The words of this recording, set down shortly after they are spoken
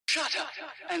Shut up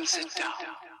and sit down.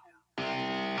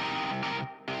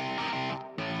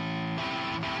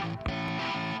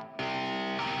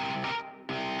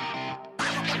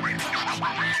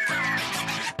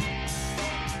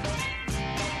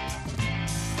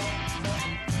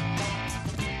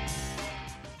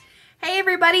 Hey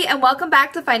everybody, and welcome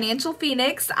back to Financial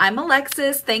Phoenix. I'm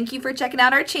Alexis. Thank you for checking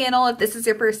out our channel if this is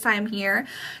your first time here.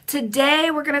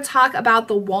 Today we're going to talk about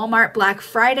the Walmart Black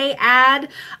Friday ad.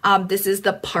 This is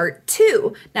the part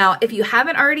 2. Now, if you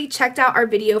haven't already checked out our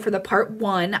video for the part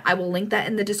 1, I will link that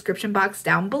in the description box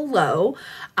down below.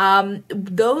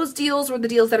 Those deals were the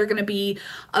deals that are going to be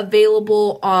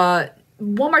available.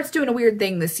 Walmart's doing a weird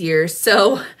thing this year,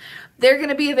 so they're going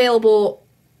to be available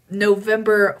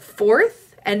November 4th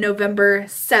and November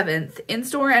 7th in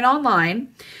store and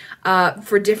online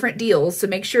for different deals. So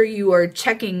make sure you are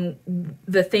checking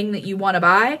the thing that you want to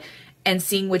buy and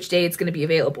seeing which day it's going to be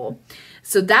available.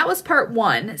 So that was part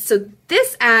 1. So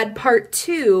this ad, part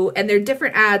 2, and they're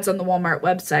different ads on the Walmart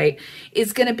website,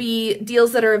 is going to be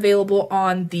deals that are available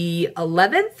on the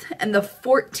 11th and the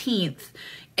 14th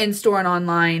in store and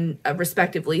online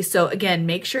respectively. So again,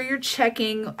 make sure you're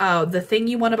checking the thing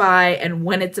you want to buy and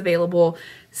when it's available.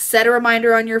 Set a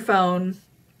reminder on your phone.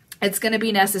 It's going to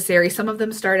be necessary. Some of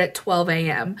them start at 12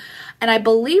 a.m. And I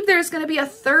believe there's going to be a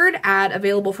third ad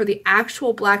available for the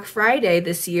actual Black Friday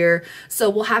this year. So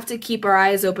we'll have to keep our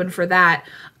eyes open for that.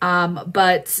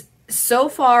 But so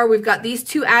far, we've got these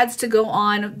 2 ads to go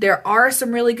on. There are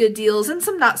some really good deals and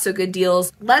some not so good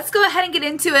deals. Let's go ahead and get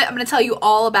into it. I'm going to tell you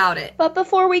all about it. But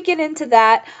before we get into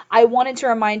that, I wanted to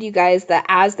remind you guys that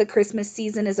as the Christmas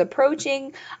season is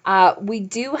approaching, we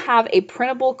do have a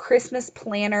printable Christmas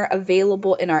planner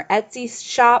available in our Etsy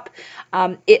shop.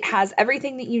 It has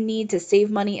everything that you need to save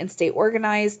money and stay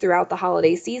organized throughout the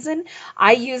holiday season.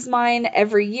 I use mine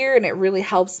every year and it really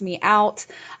helps me out.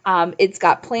 It's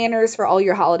got planners for all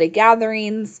your holiday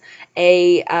gatherings,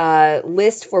 a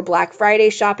list for Black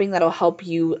Friday shopping that'll help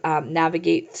you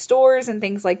navigate stores and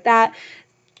things like that.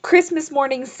 Christmas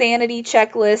morning sanity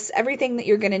checklist, everything that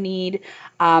you're going to need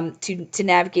to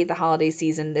navigate the holiday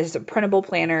season. There's a printable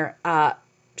planner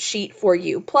sheet for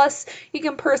you. Plus, you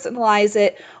can personalize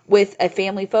it with a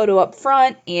family photo up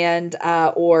front and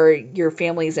or your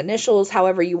family's initials,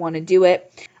 however you want to do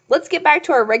it. Let's get back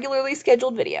to our regularly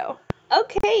scheduled video.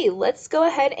 Okay, let's go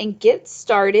ahead and get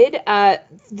started.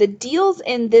 The deals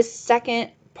in this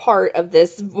second part of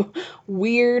this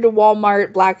weird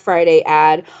Walmart Black Friday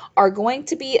ad are going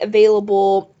to be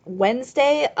available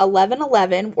Wednesday,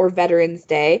 11/11, or Veterans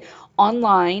Day,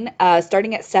 online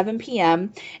starting at 7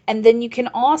 p.m. And then you can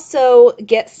also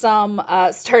get some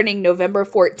starting November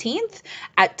 14th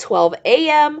at 12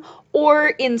 a.m. or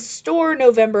in store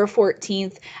November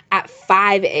 14th at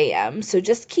 5 a.m. So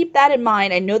just keep that in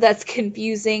mind. I know that's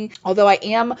confusing, although I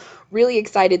am really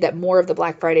excited that more of the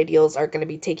Black Friday deals are going to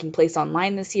be taking place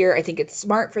online this year. I think it's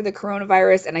smart for the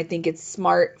coronavirus, and I think it's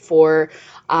smart for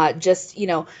just,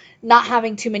 not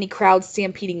having too many crowds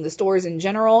stampeding the stores in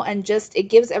general, and just it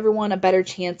gives everyone a better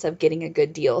chance of getting a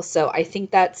good deal. So I think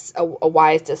that's a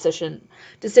wise decision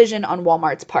on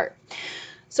Walmart's part.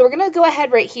 So we're going to go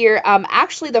ahead right here.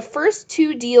 Actually, the first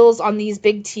 2 deals on these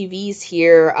big TVs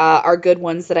here are good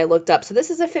ones that I looked up. So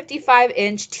this is a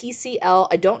 55-inch TCL.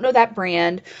 I don't know that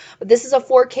brand, but this is a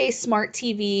 4K smart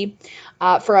TV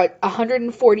for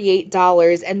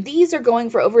 $148. And these are going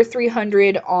for over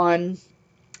 $300 on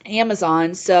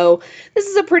Amazon. So this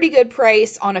is a pretty good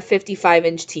price on a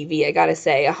 55-inch TV, I gotta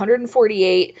say.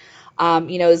 $148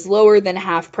 is lower than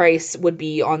half price would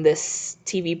be on this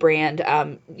TV brand,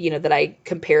 that I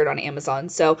compared on Amazon.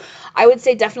 So I would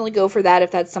say definitely go for that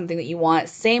if that's something that you want.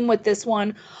 Same with this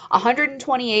one,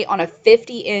 $128 on a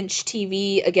 50-inch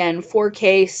TV. Again,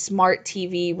 4K, smart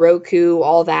TV, Roku,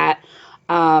 all that.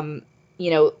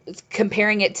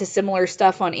 Comparing it to similar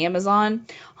stuff on Amazon,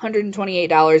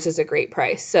 $128 is a great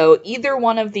price. So either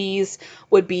one of these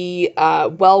would be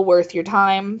well worth your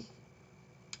time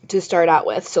to start out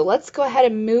with. So let's go ahead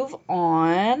and move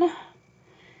on.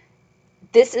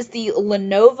 This is the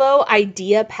Lenovo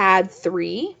IdeaPad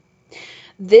 3.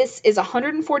 This is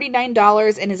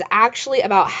 $149 and is actually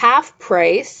about half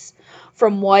price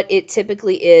from what it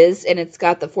typically is, and it's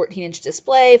got the 14-inch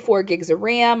display, 4 gigs of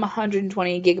RAM,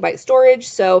 120 gigabyte storage,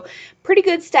 so pretty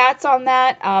good stats on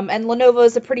that. And Lenovo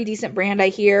is a pretty decent brand, I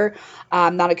hear.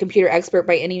 I'm not a computer expert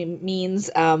by any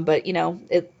means, but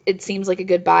it seems like a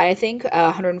good buy, I think.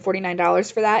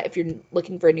 $149 for that if you're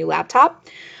looking for a new laptop.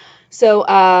 So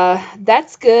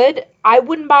that's good. I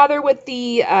wouldn't bother with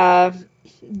the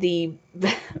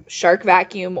Shark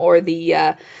vacuum or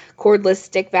the cordless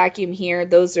stick vacuum here.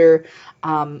 Those are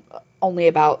only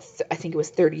about, I think it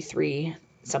was $33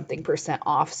 something percent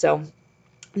off. So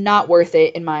not worth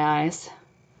it in my eyes.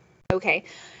 Okay.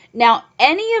 Now,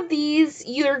 any of these,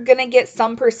 you're going to get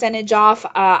some percentage off.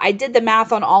 I did the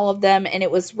math on all of them, and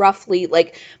it was roughly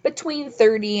like between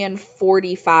 30 and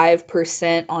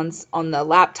 45% on the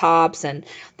laptops and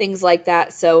things like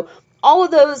that. So all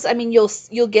of those, I mean,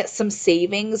 you'll get some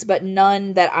savings, but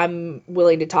none that I'm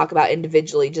willing to talk about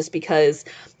individually, just because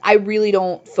I really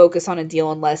don't focus on a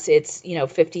deal unless it's,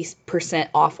 50%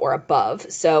 off or above.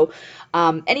 So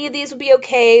any of these would be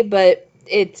okay, but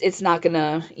it's not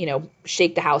gonna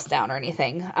shake the house down or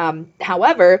anything.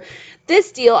 However,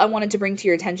 this deal I wanted to bring to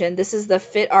your attention. This is the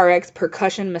FitRx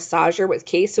percussion massager with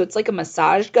case, so it's like a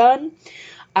massage gun,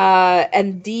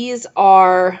 and these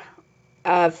are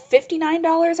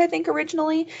 $59, I think,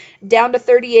 originally, down to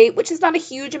 $38, which is not a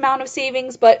huge amount of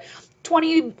savings, but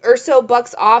 20 or so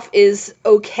bucks off is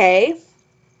okay.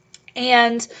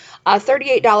 And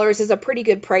 $38 is a pretty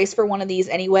good price for one of these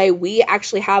anyway. We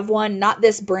actually have one, not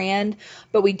this brand,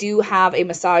 but we do have a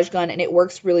massage gun, and it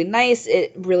works really nice.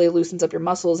 It really loosens up your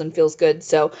muscles and feels good.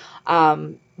 So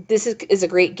this is a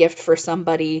great gift for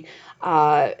somebody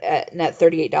at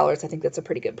 $38. I think that's a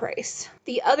pretty good price.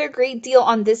 The other great deal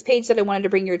on this page that I wanted to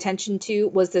bring your attention to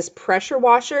was this pressure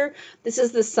washer. This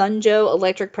is the Sunjo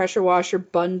electric pressure washer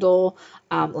bundle.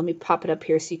 Let me pop it up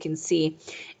here so you can see.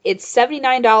 It's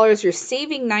 $79. You're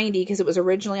saving $90 because it was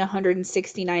originally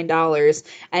 $169,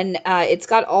 and it's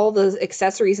got all the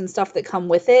accessories and stuff that come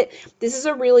with it. This is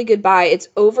a really good buy. It's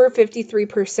over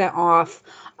 53% off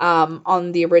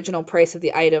on the original price of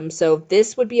the item. So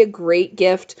this would be a great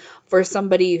gift for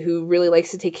somebody who really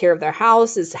likes to take care of their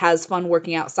house, has fun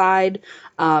working outside.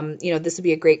 This would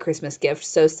be a great Christmas gift.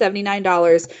 So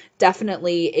 $79,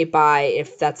 definitely a buy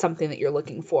if that's something that you're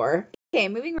looking for. Okay,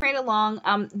 moving right along.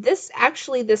 This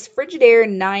Frigidaire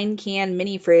 9-can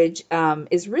mini fridge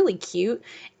is really cute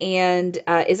and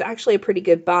is actually a pretty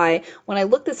good buy. When I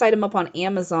looked this item up on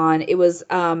Amazon, it was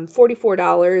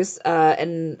 $44,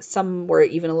 and some were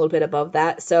even a little bit above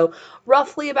that. So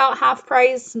roughly about half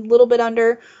price, a little bit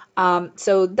under.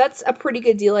 So that's a pretty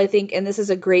good deal, I think, and this is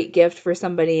a great gift for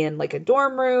somebody in like a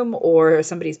dorm room or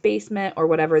somebody's basement or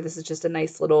whatever. This is just a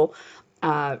nice little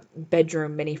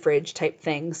bedroom mini fridge type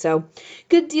thing. So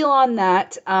good deal on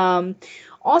that.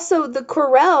 Also, the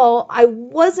Corelle, I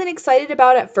wasn't excited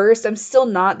about at first. I'm still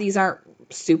not. These aren't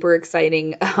super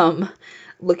exciting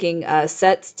looking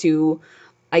sets to,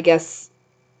 I guess,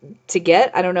 to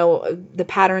get. I don't know. The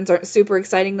patterns aren't super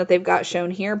exciting that they've got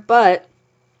shown here, but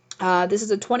this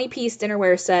is a 20-piece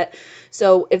dinnerware set.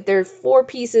 So if there's 4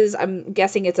 pieces, I'm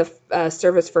guessing it's a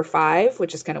service for 5,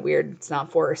 which is kind of weird. It's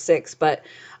not 4 or 6, but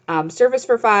service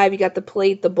for 5. You got the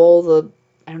plate, the bowl,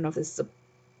 I don't know if this is a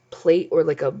plate or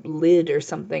like a lid or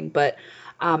something, but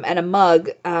and a mug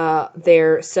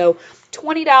there. So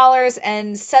 $20,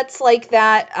 and sets like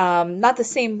that, not the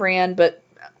same brand, but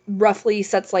roughly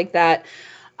sets like that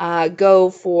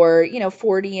go for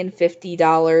 $40 and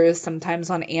 $50 sometimes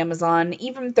on Amazon,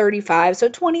 even $35. So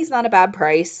 $20 is not a bad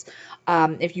price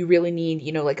if you really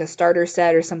need like a starter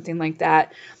set or something like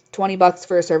that. $20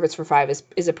 for a service for 5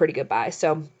 is a pretty good buy.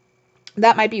 So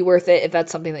that might be worth it if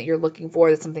that's something that you're looking for,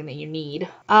 that's something that you need.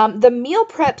 The meal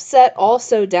prep set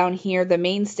also down here, the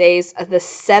mainstays, the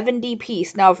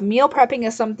 70-piece. Now, if meal prepping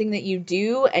is something that you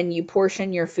do and you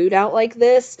portion your food out like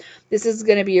this is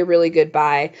going to be a really good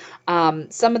buy.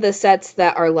 Some of the sets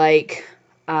that are like,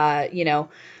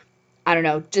 I don't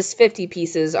know, just 50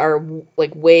 pieces are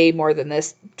like way more than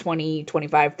this, 20,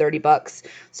 25, 30 bucks.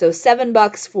 So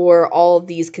 $7 for all of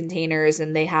these containers,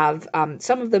 and they have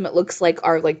some of them it looks like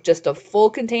are like just a full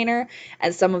container,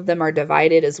 and some of them are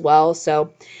divided as well.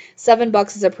 So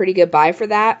 $7 is a pretty good buy for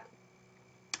that.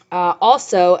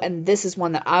 Also, and this is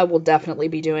one that I will definitely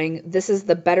be doing, this is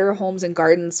the Better Homes and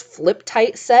Gardens Flip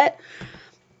Tight set.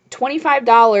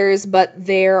 $25, but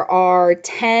there are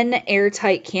 10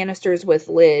 airtight canisters with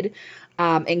lid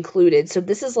included. So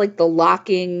this is like the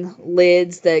locking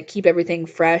lids that keep everything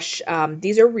fresh.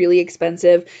 These are really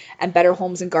expensive, and Better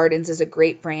Homes and Gardens is a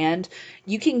great brand.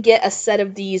 You can get a set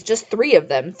of these, just 3 of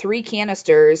them, 3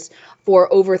 canisters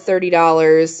for over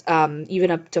 $30,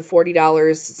 even up to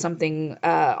 $40 something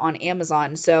on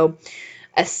Amazon. So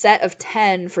a set of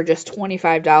 10 for just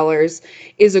 $25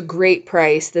 is a great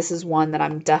price. This is one that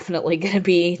I'm definitely going to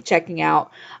be checking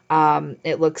out.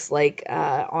 It looks like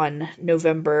on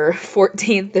November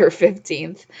 14th or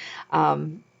 15th.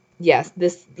 Yes,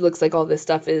 this looks like all this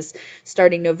stuff is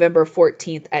starting November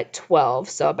 14th at 12.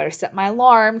 So I better set my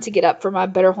alarm to get up for my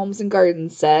Better Homes and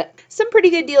Gardens set. Some pretty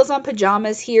good deals on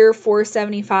pajamas here,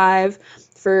 $4.75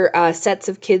 for sets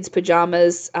of kids'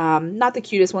 pajamas. Not the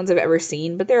cutest ones I've ever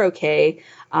seen, but they're okay.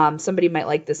 Somebody might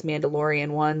like this Mandalorian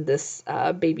one, this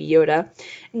Baby Yoda.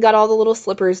 And got all the little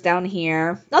slippers down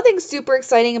here. Nothing super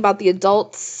exciting about the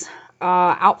adults'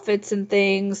 outfits and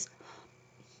things.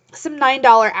 Some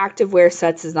 $9 activewear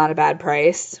sets is not a bad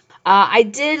price. I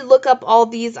did look up all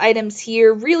these items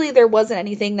here. Really, there wasn't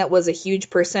anything that was a huge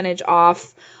percentage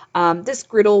off. This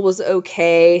griddle was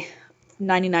okay.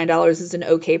 $99 is an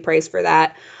okay price for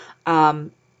that.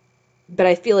 But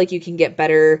I feel like you can get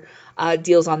better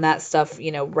deals on that stuff,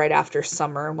 right after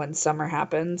summer when summer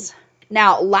happens.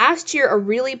 Now, last year, a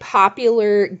really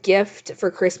popular gift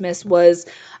for Christmas was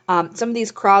some of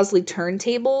these Crosley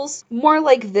turntables, more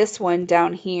like this one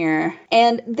down here.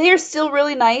 And they're still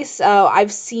really nice.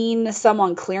 I've seen some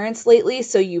on clearance lately,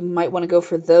 so you might want to go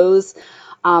for those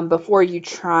before you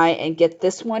try and get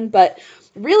this one. But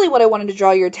really what I wanted to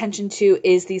draw your attention to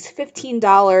is these $15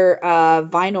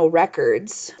 vinyl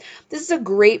records. This is a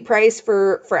great price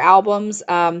for albums.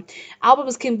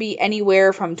 Albums can be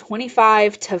anywhere from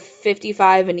 $25 to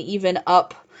 $55 and even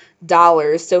up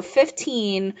dollars. So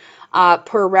 $15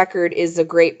 per record is a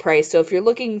great price. So if you're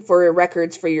looking for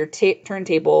records for your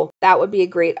turntable, that would be a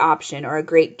great option or a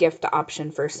great gift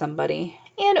option for somebody.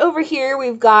 And over here,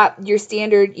 we've got your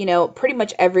standard, pretty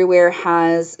much everywhere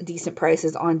has decent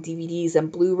prices on DVDs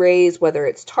and Blu-rays, whether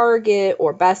it's Target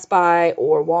or Best Buy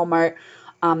or Walmart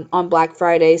on Black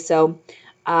Friday. So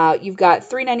you've got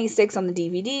 $3.96 on the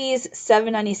DVDs,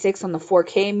 $7.96 on the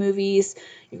 4K movies.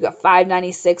 You've got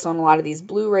 $5.96 on a lot of these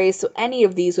Blu-rays. So any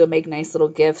of these would make nice little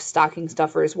gifts, stocking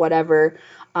stuffers, whatever.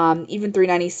 Even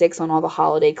 $3.96 on all the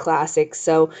holiday classics.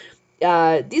 So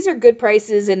these are good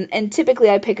prices, and typically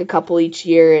I pick a couple each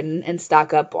year and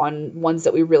stock up on ones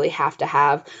that we really have to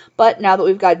have. But now that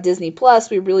we've got Disney Plus,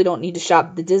 we really don't need to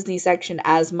shop the Disney section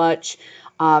as much.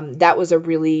 That was a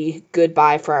really good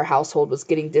buy for our household, was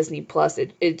getting Disney Plus.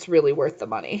 It's really worth the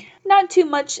money. Not too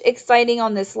much exciting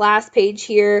on this last page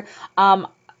here.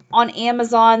 On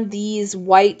Amazon, these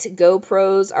white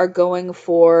GoPros are going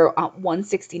for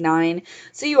 $169,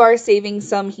 so you are saving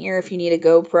some here if you need a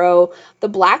GoPro. The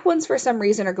black ones, for some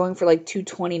reason, are going for like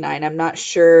 $229. I'm not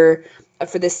sure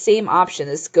for the same option,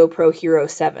 this GoPro Hero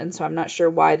 7, so I'm not sure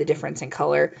why the difference in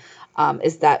color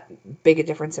is that big a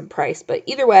difference in price. But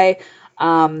either way,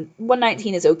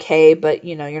 $119 is okay, but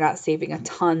you're not saving a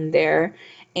ton there.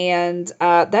 And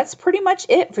that's pretty much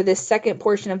it for this second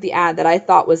portion of the ad that I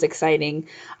thought was exciting.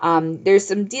 There's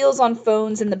some deals on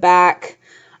phones in the back.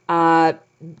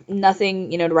 Nothing,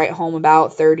 to write home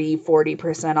about, 30,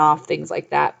 40% off, things like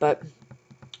that. But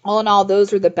all in all,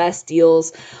 those are the best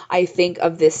deals, I think,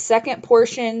 of this second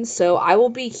portion. So I will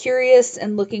be curious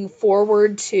and looking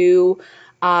forward to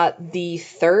the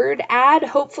third ad,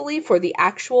 hopefully, for the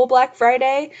actual Black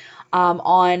Friday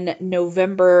on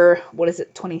November,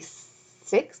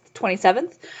 26th,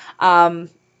 27th.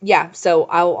 Yeah, so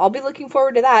I'll be looking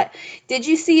forward to that. Did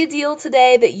you see a deal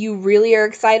today that you really are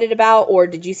excited about, or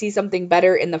did you see something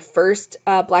better in the first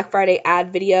Black Friday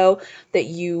ad video that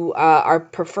you are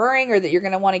preferring or that you're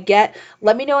going to want to get?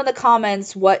 Let me know in the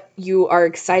comments what you are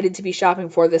excited to be shopping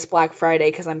for this Black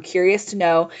Friday, because I'm curious to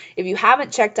know. If you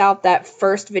haven't checked out that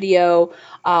first video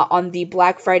on the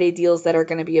Black Friday deals that are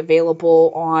going to be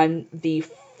available on the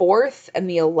 4th and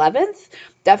the 11th,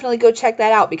 definitely go check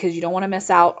that out, because you don't want to miss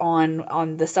out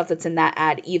on the stuff that's in that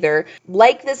ad either.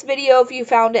 Like this video if you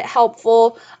found it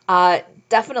helpful.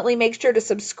 Definitely make sure to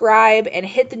subscribe and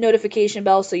hit the notification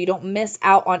bell so you don't miss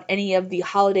out on any of the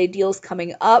holiday deals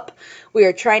coming up. We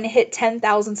are trying to hit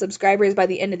 10,000 subscribers by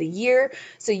the end of the year,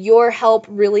 so your help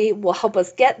really will help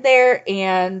us get there,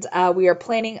 and we are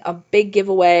planning a big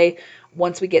giveaway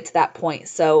once we get to that point.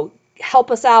 So help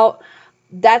us out.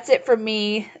 That's it from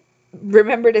me.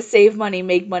 Remember to save money,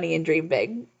 make money, and dream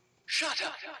big. Shut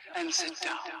up and sit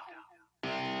down.